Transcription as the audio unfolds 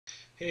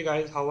Hey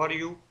guys, how are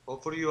you?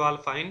 Hopefully you all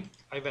fine.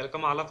 I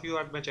welcome all of you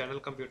at my channel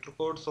Computer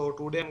Code. So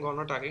today I'm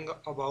gonna talking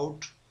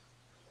about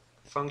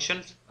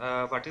functions.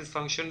 What is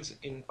functions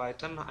in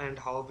Python and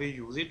how we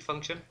use it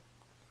function.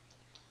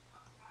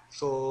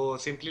 So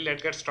simply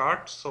let's get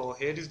start. So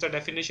here is the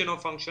definition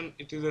of function.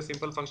 It is a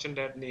simple function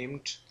that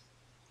named.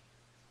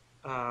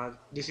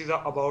 This is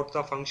about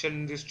the function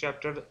in this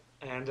chapter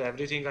and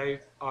everything I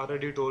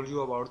already told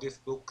you about this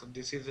book.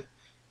 This is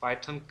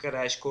Python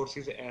crash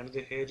courses and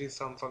here is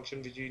some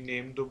function which we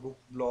named the book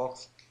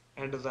blocks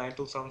and designed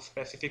to some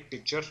specific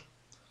picture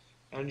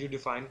and you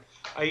define.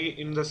 I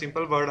in the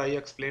simple word I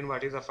explain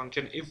what is a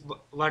function. If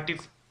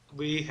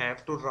we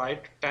have to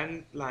write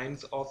 10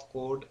 lines of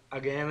code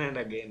again and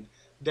again,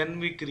 then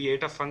we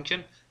create a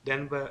function,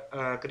 then we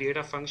create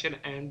a function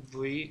and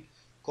we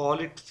call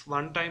it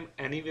one time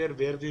anywhere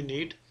where we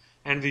need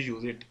and we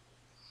use it.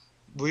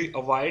 We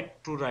avoid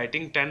to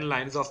writing 10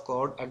 lines of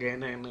code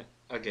again and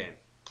again.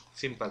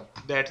 Simple.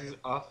 That is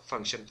a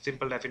function.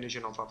 Simple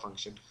definition of a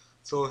function.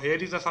 So here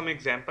is some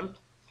example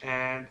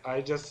and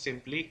I just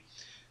simply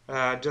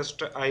I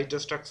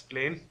just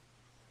explain.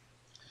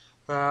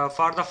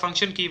 For the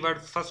function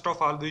keyword, first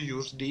of all we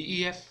use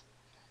def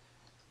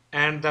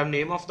and the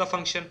name of the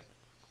function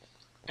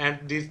and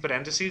these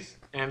parentheses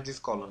and these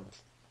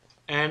columns.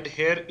 And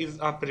here is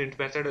a print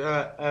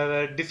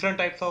method. Different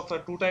types of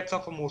two types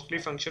of mostly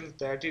functions,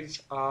 that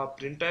is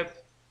print type,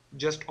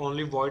 just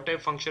only void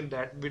type function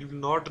that will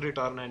not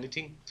return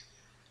anything,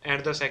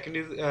 and the second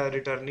is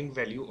returning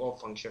value of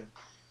function.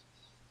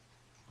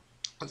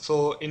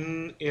 So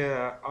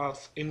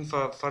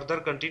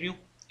further continue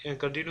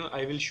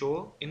I will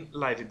show in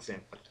live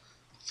example.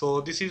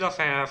 So this is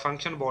a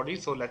function body.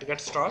 So let's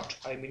get start.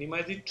 I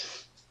minimize it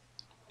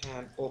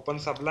and open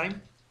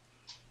Sublime.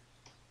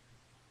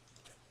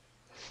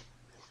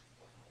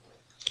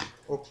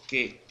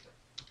 Okay.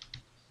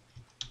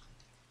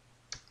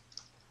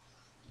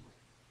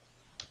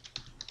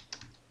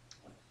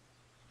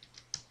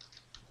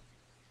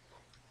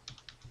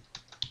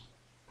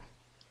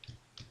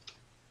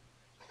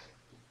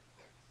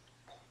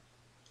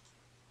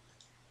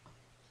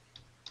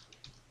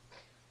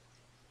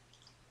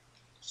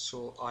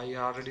 So I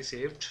already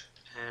saved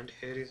and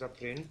here is a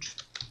print.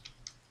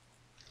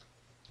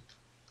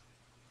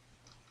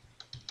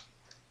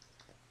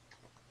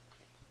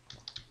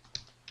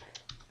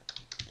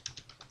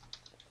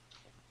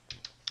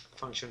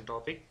 Function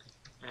topic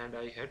and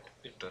I hit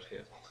enter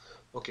here.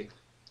 Okay,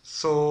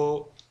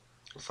 so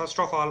first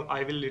of all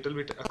I will little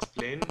bit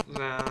explain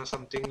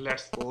something.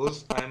 Let's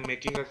suppose I am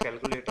making a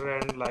calculator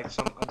and like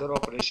some other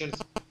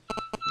operations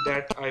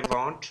that I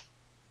want,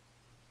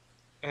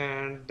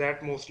 and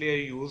that mostly I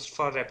use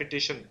for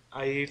repetition.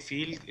 I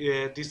feel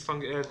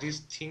these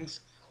things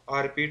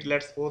are repeat.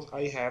 Let's suppose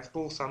I have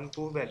to sum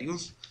two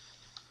values.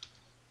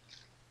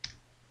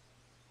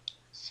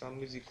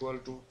 Sum is equal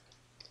to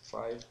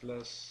 5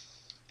 plus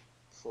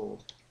 4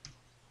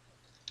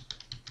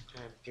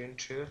 and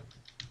print here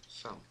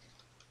sum.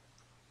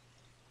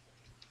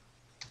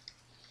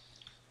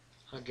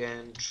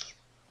 Again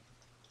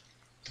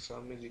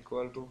sum is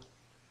equal to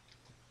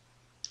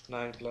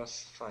 9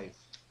 plus 5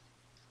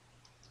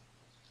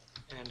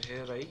 and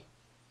here I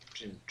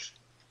print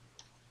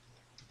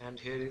and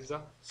here is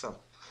the sum.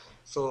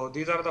 So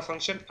these are the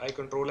function. I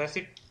control S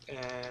it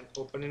and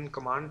open in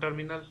command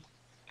terminal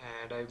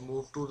and I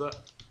move to the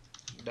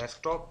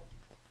desktop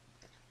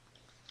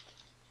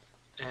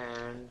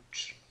and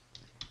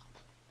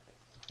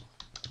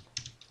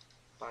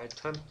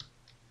Python,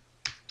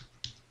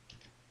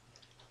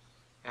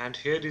 and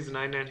here is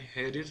 9 and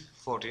here is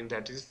 14.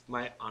 That is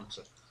my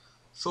answer.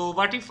 So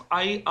what if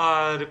I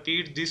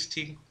repeat this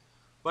thing?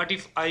 What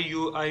if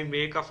I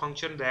make a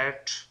function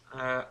that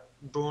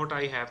don't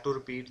I have to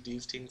repeat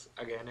these things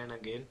again and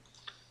again?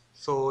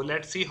 So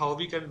let's see how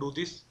we can do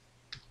this.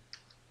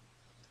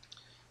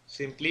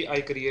 Simply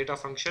I create a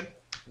function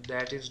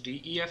that is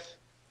def,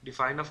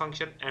 define a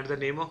function and the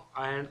name of,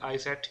 and I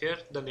set here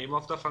the name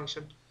of the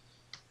function.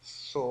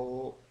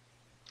 So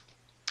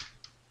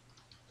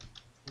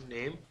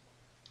name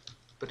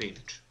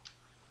print.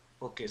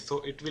 Okay, so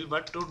it will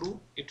what to do?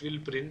 It will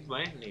print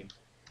my name.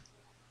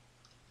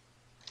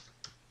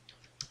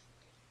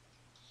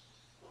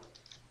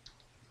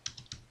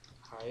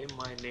 Hi,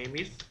 my name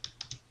is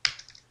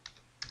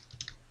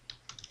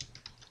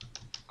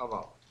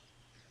Awa.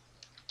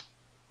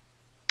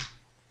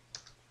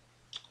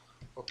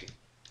 Okay,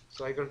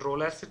 so I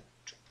control as it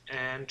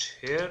and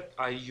here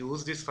I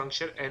use this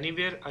function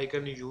anywhere I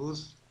can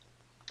use.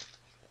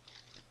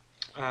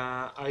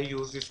 I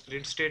use this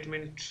print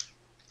statement.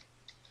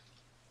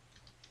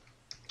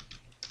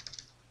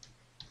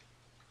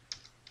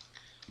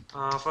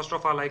 First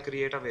of all I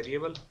create a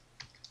variable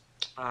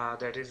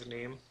that is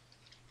name,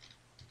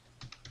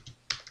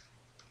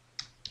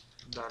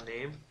 the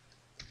name,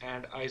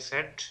 and I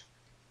set,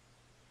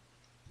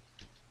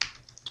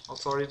 oh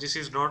sorry, this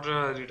is not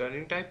a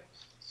returning type,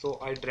 so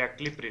I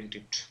directly print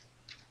it,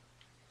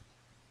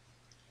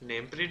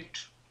 name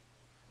print,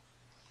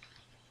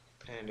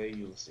 and I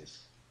use this.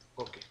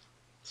 Okay,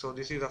 so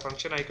this is a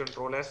function I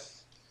control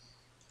as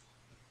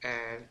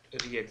and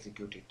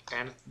re-execute it.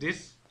 And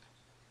this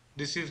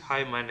is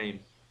hi my name.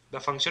 The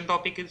function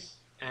topic is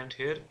and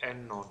here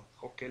and none.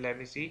 Okay, let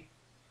me see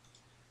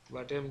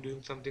what I'm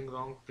doing something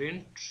wrong.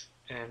 Print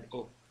and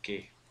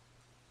okay.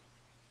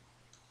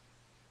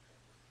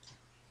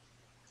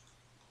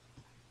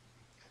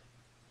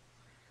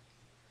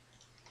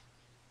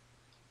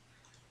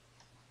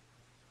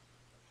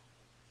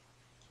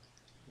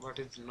 What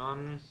is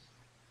none?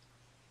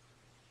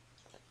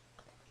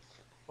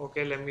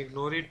 Okay, let me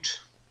ignore it.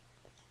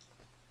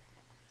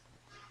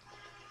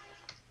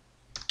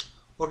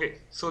 Okay,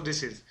 so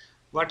this is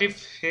what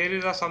if here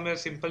is a somewhere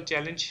simple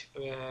challenge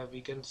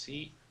we can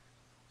see.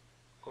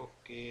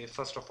 Okay,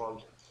 first of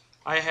all,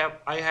 I have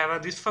a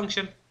this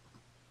function.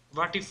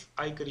 What if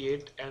I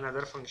create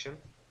another function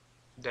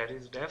that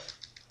is def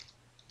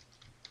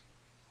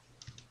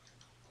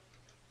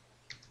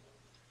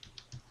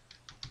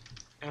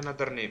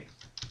another name,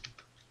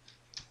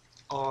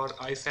 or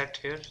I set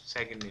here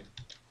second name.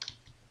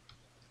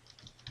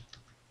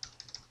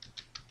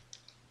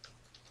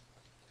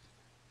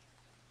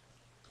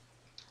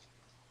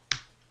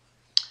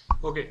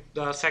 Okay,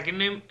 the second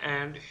name,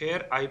 and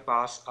here I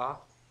pass a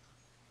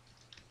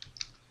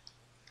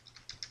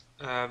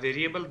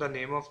variable. The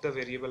name of the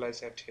variable I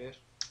set here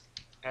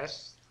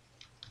as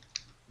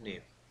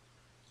name.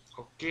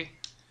 Okay,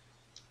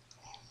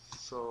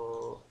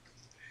 so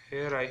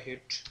here I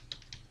hit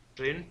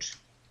print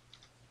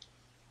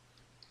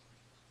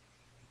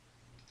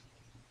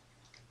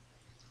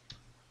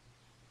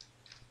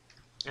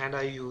and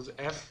I use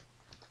f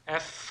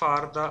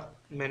for the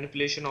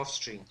manipulation of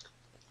string.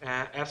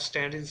 F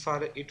stands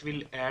for it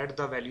will add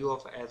the value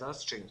of as a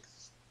string.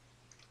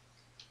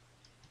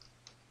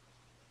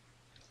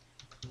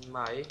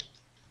 My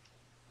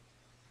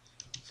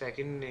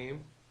second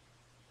name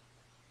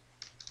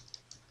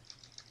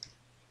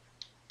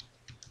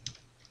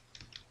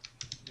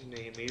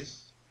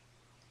is,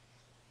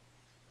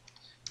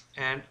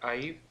 and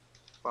I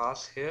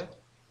pass here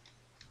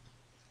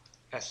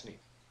as name.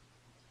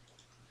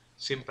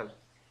 Simple,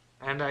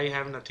 and I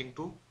have nothing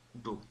to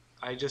do.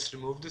 I just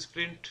remove this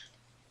print.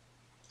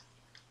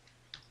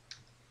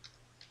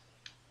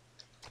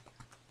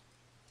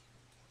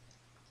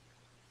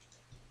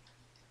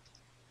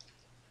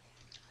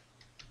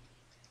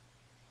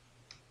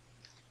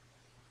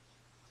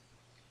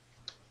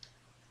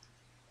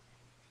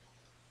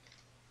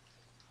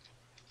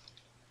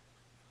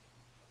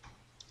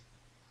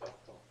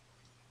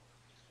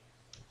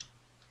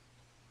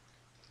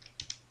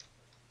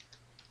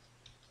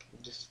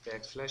 This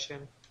backslash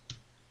n,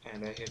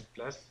 and I hit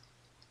plus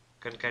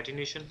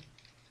concatenation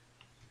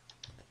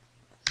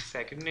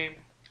second name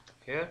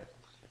here,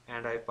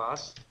 and I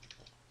pass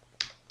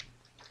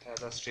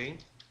as a string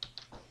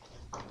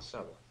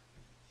 7,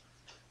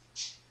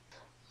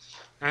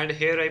 and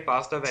here I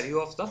pass the value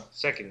of the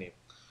second name.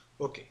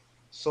 Okay,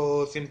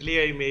 so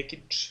simply I make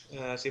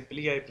it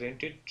simply I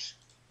print it.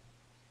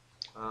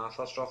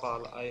 First of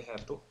all I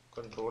have to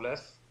control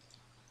F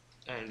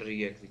and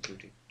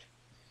re-execute it.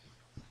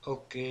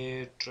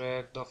 Okay,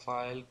 track the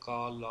file,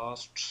 call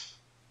last.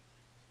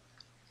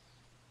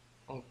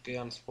 Okay,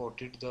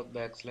 unspotted the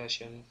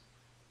backslash n.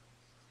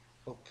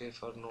 Okay,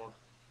 for node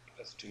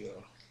str.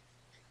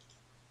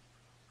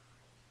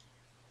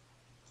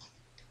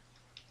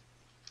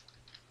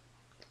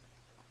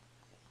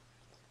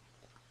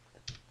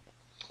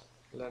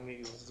 Let me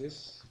use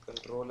this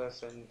control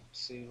S and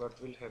see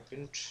what will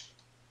happen.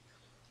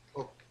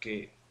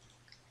 Okay,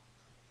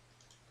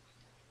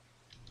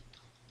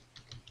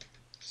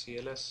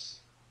 CLS.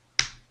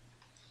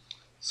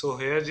 So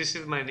here this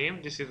is my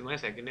name, this is my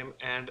second name,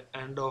 and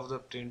end of the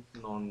print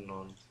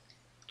non.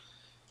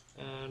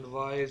 And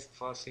why is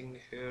passing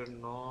here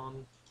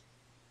non?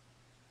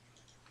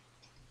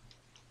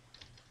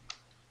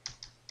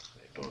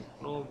 I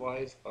don't know why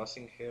is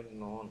passing here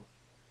non,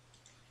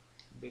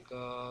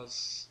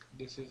 because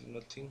this is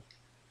nothing.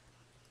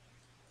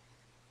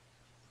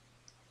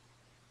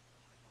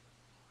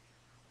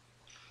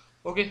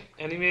 Okay,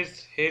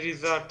 anyways, here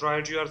is a try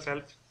it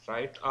yourself,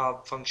 right? A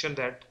function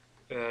that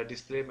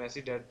display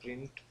message that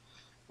print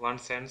one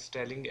sentence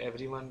telling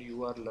everyone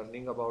you are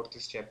learning about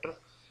this chapter,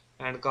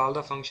 and call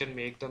the function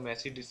make the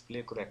message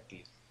display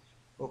correctly.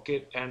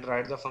 Okay, and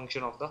write the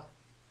function of the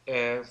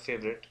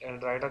favorite,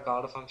 and write a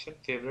call function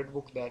favorite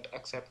book that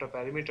accept a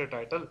parameter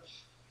title.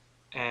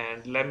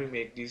 And let me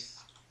make this.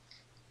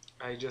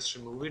 I just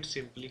remove it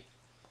simply.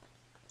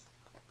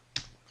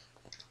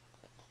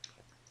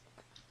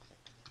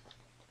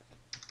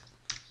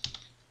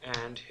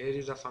 And here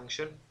is a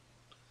function,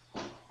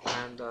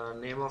 and the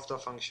name of the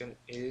function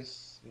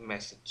is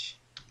message.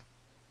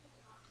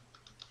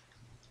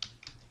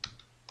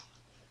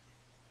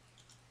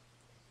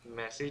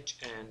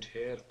 And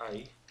here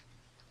I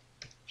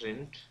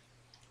print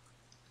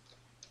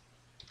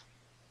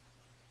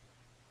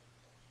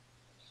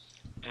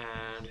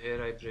and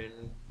here I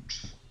print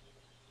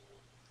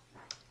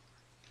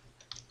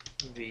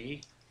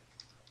we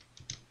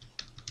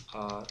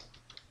are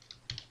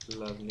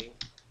learning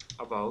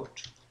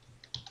about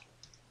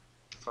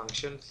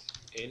functions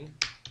in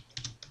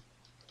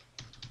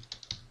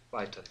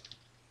Python.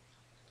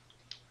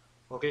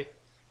 Okay,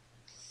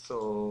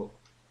 so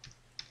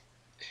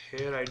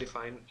here I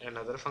define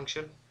another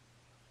function.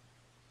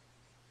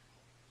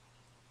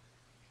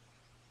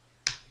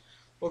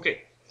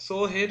 Okay,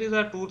 so here is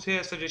a tool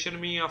here suggestion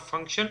me a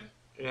function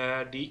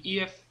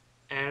def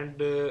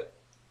and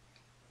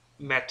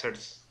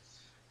methods.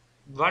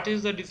 What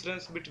is the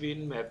difference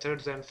between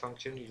methods and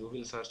function? You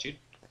will search it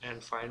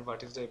and find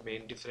what is the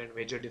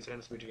major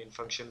difference between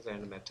functions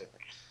and method.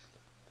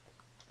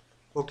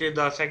 Okay,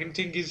 the second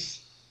thing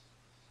is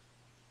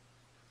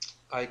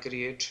I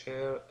create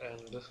here,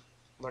 and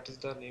what is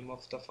the name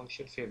of the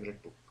function?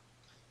 Favorite book.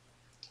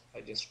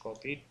 I just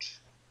copy it.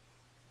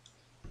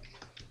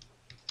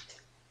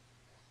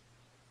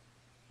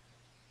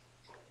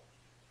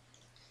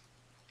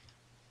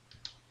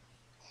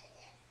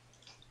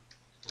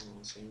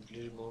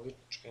 Simply remove it,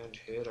 and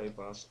here I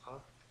pass a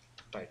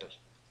title,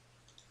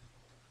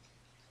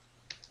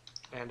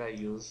 and I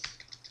use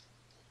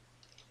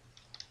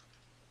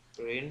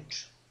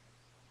print,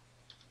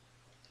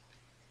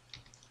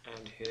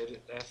 and here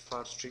F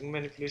for string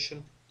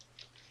manipulation.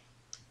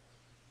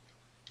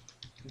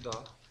 The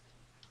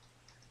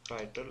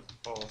title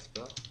of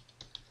the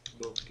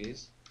book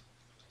is,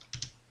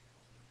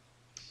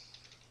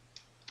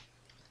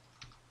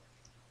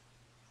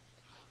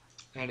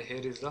 and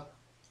here is the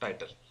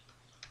title.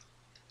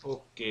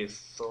 Okay,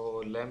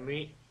 so let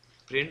me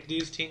print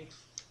these things,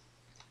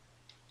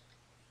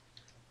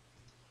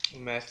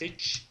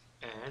 message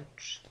and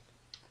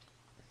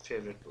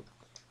favorite book.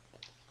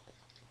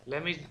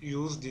 Let me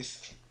use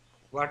this.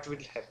 What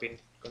will happen?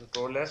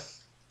 Control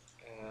S.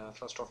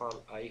 First of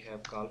all, I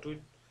have called to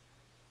it.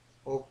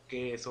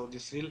 Okay, so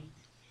this will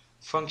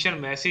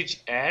function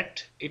message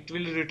at, it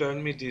will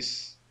return me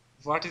this.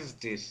 What is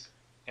this?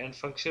 And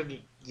function,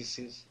 this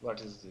is,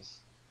 what is this?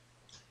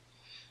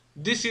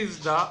 This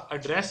is the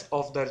address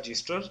of the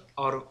register,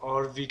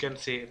 or we can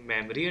say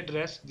memory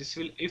address. This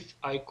will, if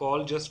I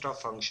call just a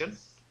function,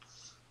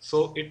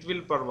 so it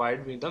will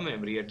provide me the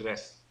memory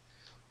address.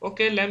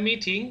 Okay, let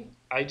me think.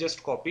 I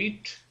just copy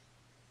it,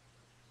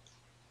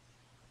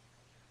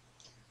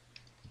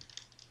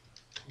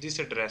 this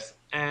address,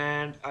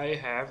 and I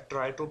have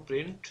tried to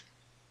print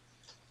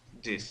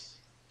this.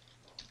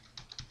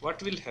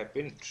 What will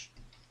happen?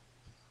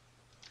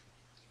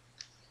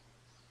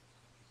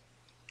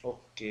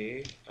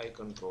 Okay, I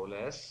control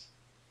S.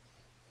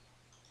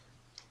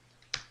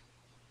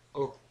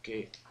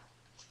 Okay,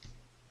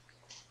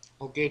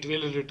 okay, it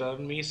will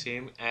return me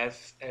same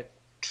as at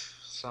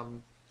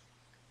some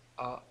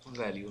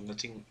value,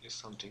 nothing is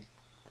something.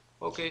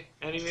 Okay,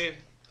 anyway,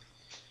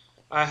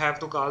 I have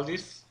to call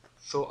this,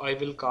 so I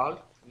will call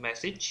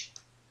message,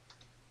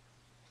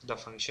 the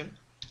function,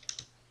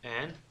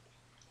 and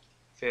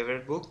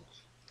favorite book,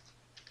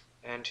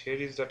 and here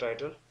is the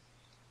title,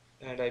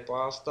 and I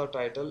pass the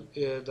title.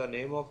 The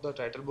name of the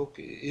title book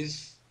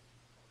is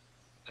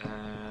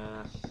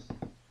uh,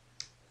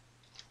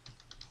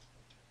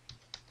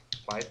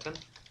 Python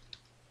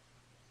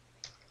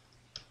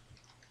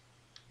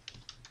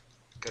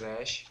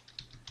Crash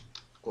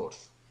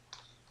Course.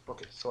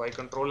 Okay, so I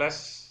control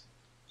S,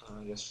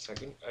 just a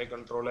second, I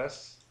control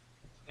S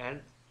and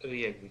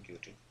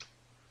re-execute it.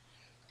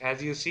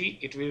 As you see,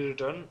 it will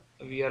return,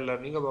 we are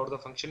learning about the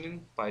function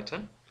in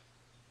Python,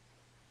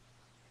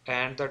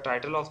 and the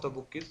title of the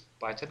book is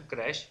Python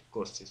Crash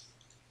Courses.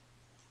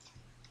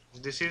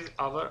 This is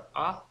our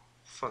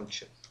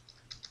function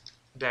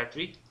that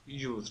we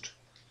used.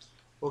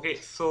 Okay,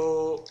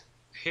 so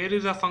here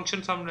is a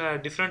function, some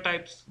different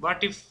types.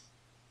 What if,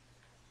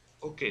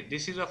 okay,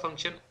 this is a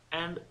function,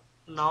 and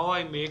now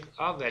I make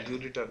a value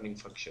returning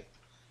function.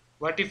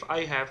 What if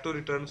I have to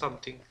return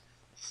something?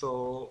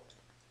 So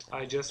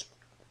I just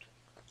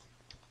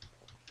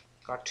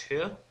cut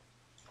here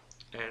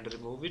and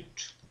remove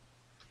it,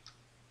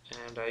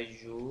 and I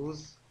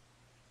use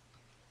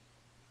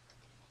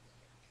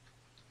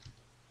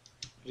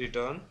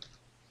return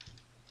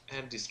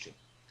and this string,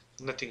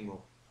 nothing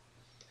more.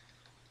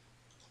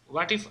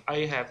 What if I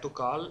have to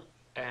call,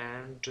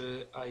 and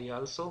I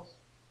also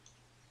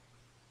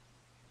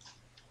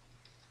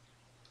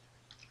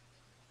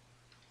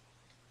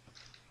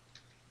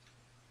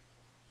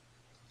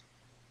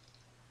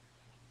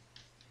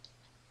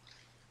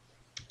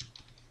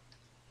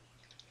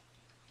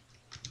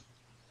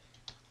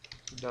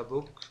the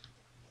book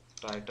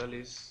title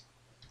is,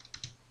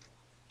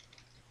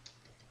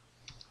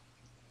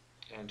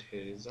 and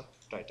here is the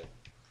title.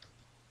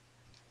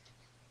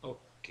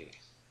 Okay,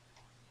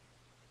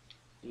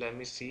 let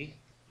me see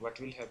what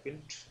will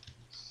happen.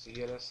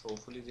 CLS,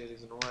 hopefully there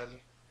is no error.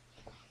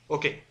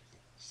 Okay,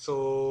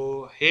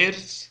 so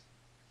here's,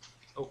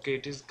 okay,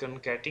 it is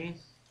concatenating,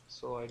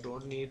 so I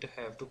don't need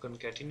have to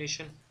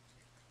concatenation.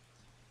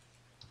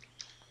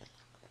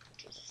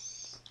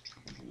 Just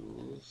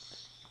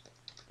use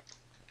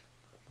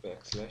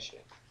backslash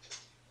n.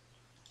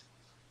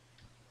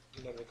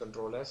 Let me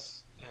control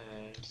S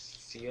and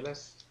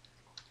CLS.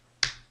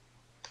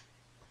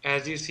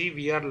 As you see,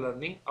 we are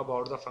learning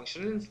about the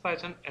function in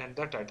Python, and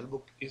the title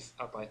book is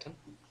a Python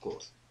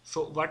course.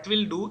 So what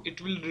will do,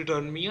 it will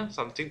return me a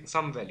something,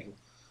 some value.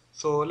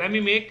 So let me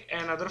make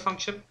another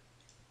function.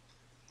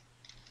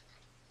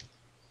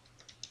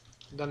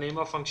 The name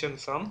of function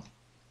sum,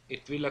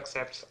 it will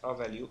accept a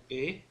value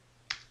a,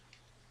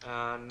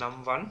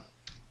 num1,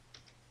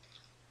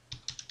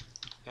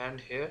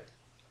 and here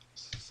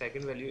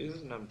second value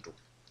is num2.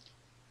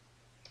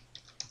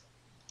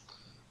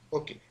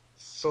 Okay,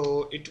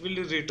 so it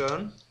will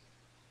return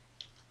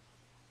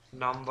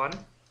num1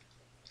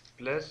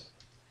 plus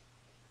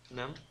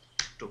num2.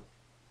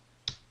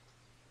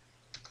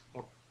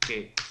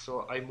 Okay,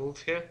 so I move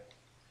here,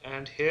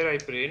 and here I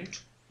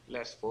print,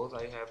 let's suppose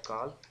I have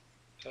called,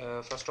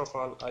 first of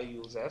all I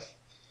use f,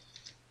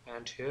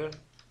 and here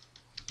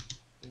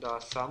the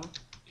sum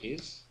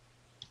is,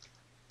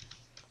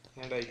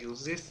 and I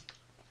use this,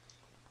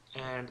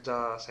 and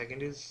the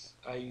second is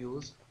I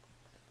use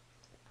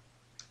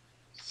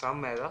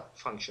sum as a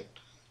function.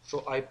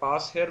 So I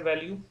pass here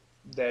value,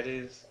 that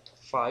is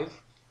 5,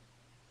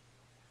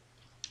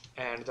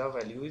 and the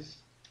value is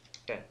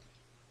 10.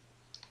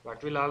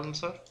 What will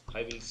answer?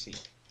 I will see.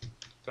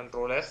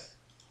 Control S,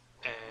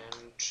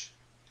 and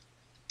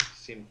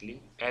simply,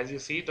 as you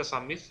see, the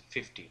sum is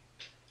 50.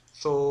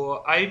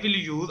 So I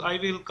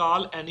will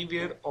call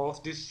anywhere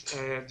of this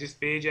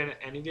page and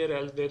anywhere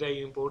else where I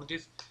import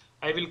this.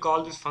 I will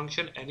call this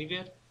function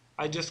anywhere.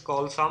 I just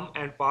call sum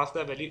and pass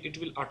the value. It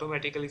will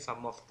automatically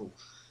sum of 2.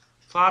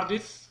 For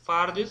this,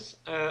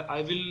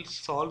 I will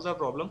solve the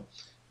problem.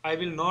 I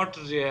will not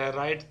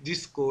write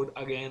this code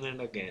again and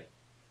again.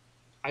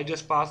 I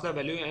just pass the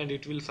value and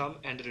it will sum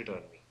and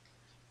return me.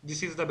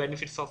 This is the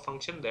benefits of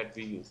function that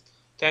we use.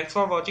 Thanks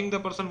for watching. The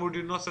person who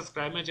did not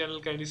subscribe my channel,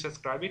 kindly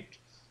subscribe it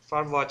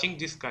for watching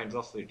this kinds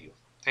of video.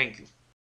 Thank you.